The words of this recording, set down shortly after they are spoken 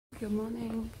Good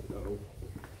morning. Hello.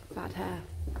 Bad hair,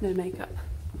 no makeup.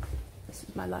 This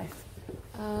is my life.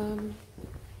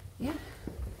 Yeah,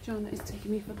 John is taking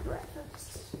me for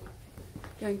breakfast.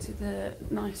 Going to the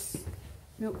nice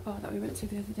milk bar that we went to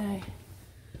the other day.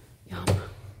 Yum.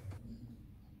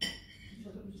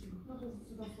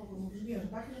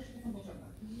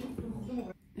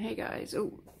 Hey guys,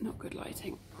 oh, not good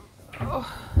lighting.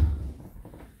 Oh.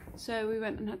 So we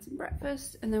went and had some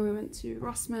breakfast, and then we went to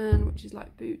Rossmann, which is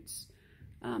like Boots,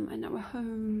 and now we're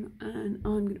home, and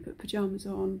I'm going to put pyjamas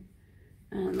on,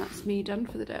 and that's me done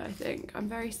for the day, I think. I'm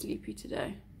very sleepy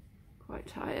today, quite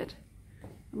tired.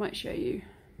 I might show you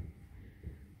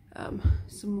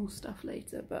some more stuff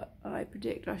later, but I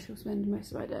predict I shall spend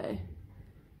most of my day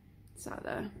sat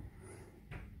there.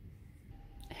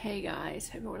 Hey guys,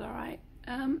 hope you're all alright.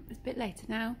 It's a bit later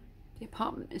now. The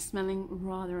apartment is smelling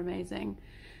rather amazing.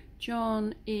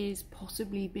 John is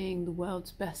possibly being the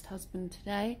world's best husband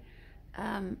today.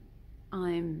 I'm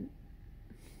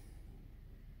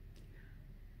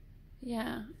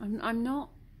not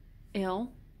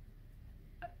ill.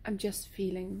 I'm just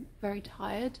feeling very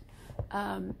tired.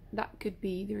 That could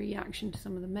be the reaction to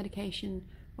some of the medication.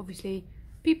 Obviously,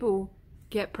 people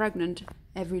get pregnant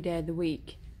every day of the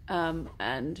week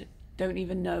and don't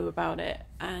even know about it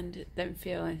and don't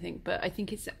feel anything. But I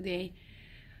think it's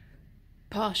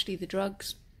partially the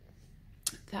drugs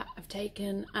that I've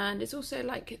taken, and it's also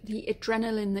like the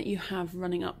adrenaline that you have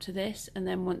running up to this, and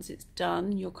then once it's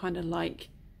done you're kind of like,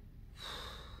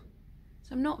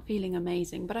 so I'm not feeling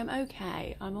amazing, but I'm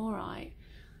okay, I'm all right,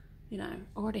 you know.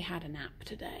 Already had a nap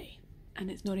today and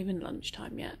it's not even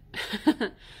lunchtime yet.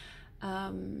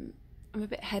 I'm a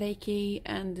bit headachy,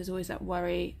 and there's always that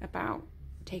worry about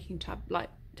taking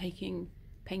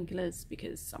painkillers,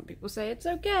 because some people say it's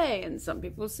okay and some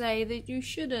people say that you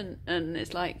shouldn't, and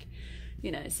it's like,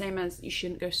 you know, same as you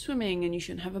shouldn't go swimming and you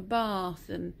shouldn't have a bath,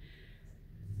 and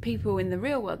people in the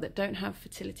real world that don't have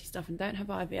fertility stuff and don't have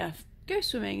IVF go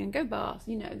swimming and go bath.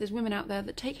 You know, there's women out there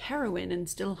that take heroin and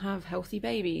still have healthy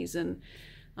babies, and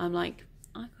I'm like,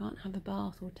 I can't have a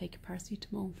bath or take a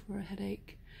paracetamol for a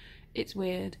headache. It's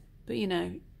weird, but you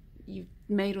know, you've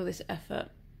made all this effort.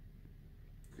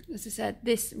 As I said,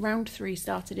 this round 3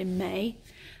 started in May,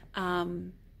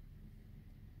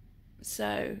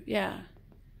 so yeah,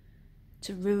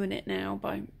 to ruin it now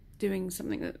by doing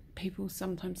something that people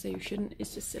sometimes say you shouldn't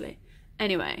is just silly.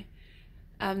 Anyway,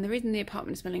 the reason the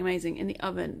apartment is smelling amazing, in the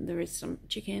oven there is some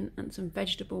chicken and some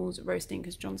vegetables roasting,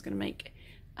 because John's going to make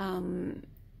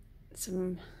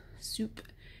some soup.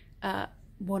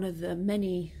 One of the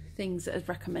many things that is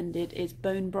recommended is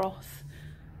bone broth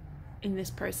in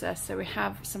this process, so we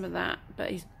have some of that,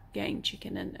 but he's getting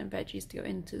chicken and veggies to go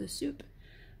into the soup.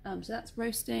 So that's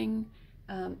roasting.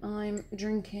 I'm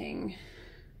drinking,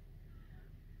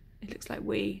 it looks like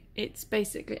it's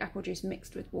basically apple juice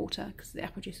mixed with water, because the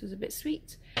apple juice was a bit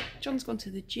sweet. John's gone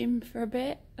to the gym for a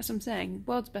bit, as I'm saying,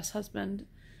 world's best husband,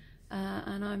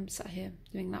 and I'm sat here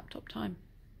doing laptop time.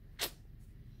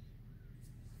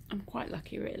 I'm quite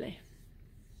lucky, really.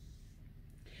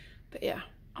 But yeah,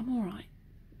 I'm all right.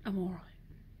 I'm all right.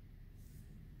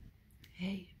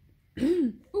 Hey.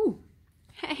 Ooh.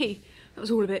 Hey. That was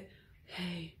all a bit.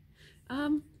 Hey. A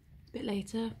bit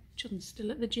later. John's still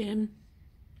at the gym.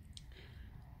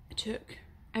 I took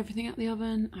everything out the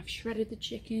oven. I've shredded the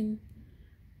chicken,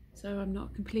 so I'm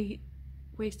not a complete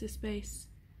waste of space.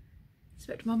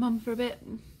 Spoke to my mum for a bit,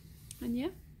 and yeah,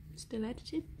 still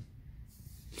editing.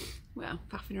 Well,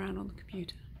 faffing around on the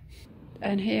computer.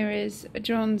 And here is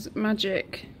John's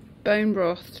magic bone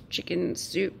broth chicken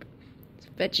soup. It's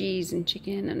veggies and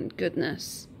chicken and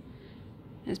goodness.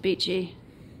 There's Beachy.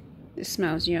 This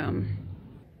smells yum.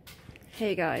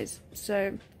 Hey guys,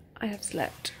 so I have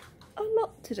slept a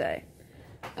lot today.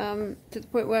 To the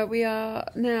point where we are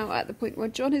now at the point where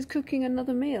John is cooking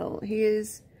another meal. He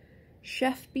is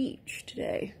Chef Beach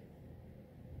today.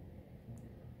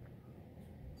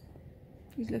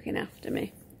 He's looking after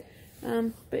me.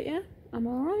 But yeah, I'm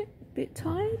alright. A bit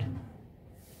tired.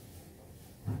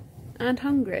 And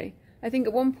hungry. I think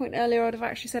at one point earlier I'd have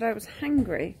actually said I was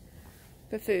hangry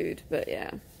for food, but yeah,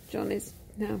 John is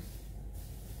now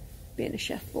being a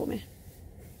chef for me.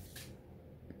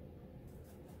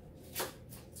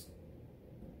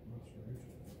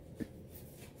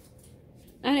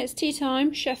 And it's tea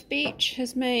time. Chef Beach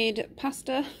has made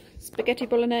pasta, spaghetti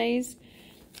bolognese,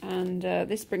 and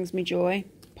this brings me joy.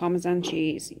 Parmesan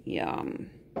cheese, yum.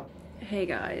 Hey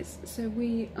guys, so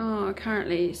we are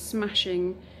currently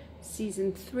smashing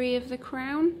season 3 of The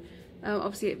Crown.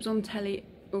 Obviously it was on telly,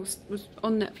 or was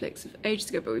on Netflix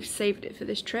ages ago, but we've saved it for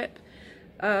this trip.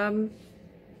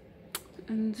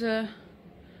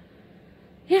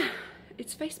 Yeah,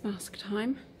 it's face mask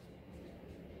time.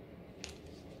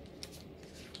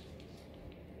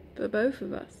 For both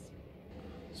of us.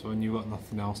 So when you've got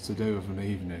nothing else to do of an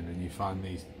evening and you find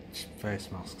these face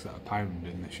masks at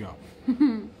 £1 in the shop.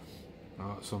 I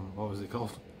got some, what was it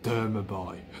called?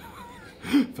 Dermaboy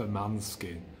for man's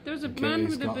skin. There's a and man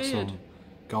Kitty's with a got beard. some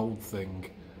gold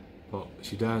thing, but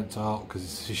she don't talk because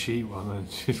it's a sheep one and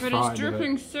she's But frightened it's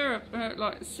dripping of it. syrup,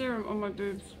 like serum on my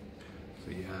boobs.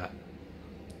 So yeah,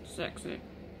 Sexy.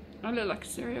 I look like a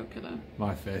serial killer.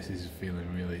 my face is feeling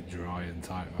really dry and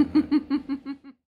tight right now.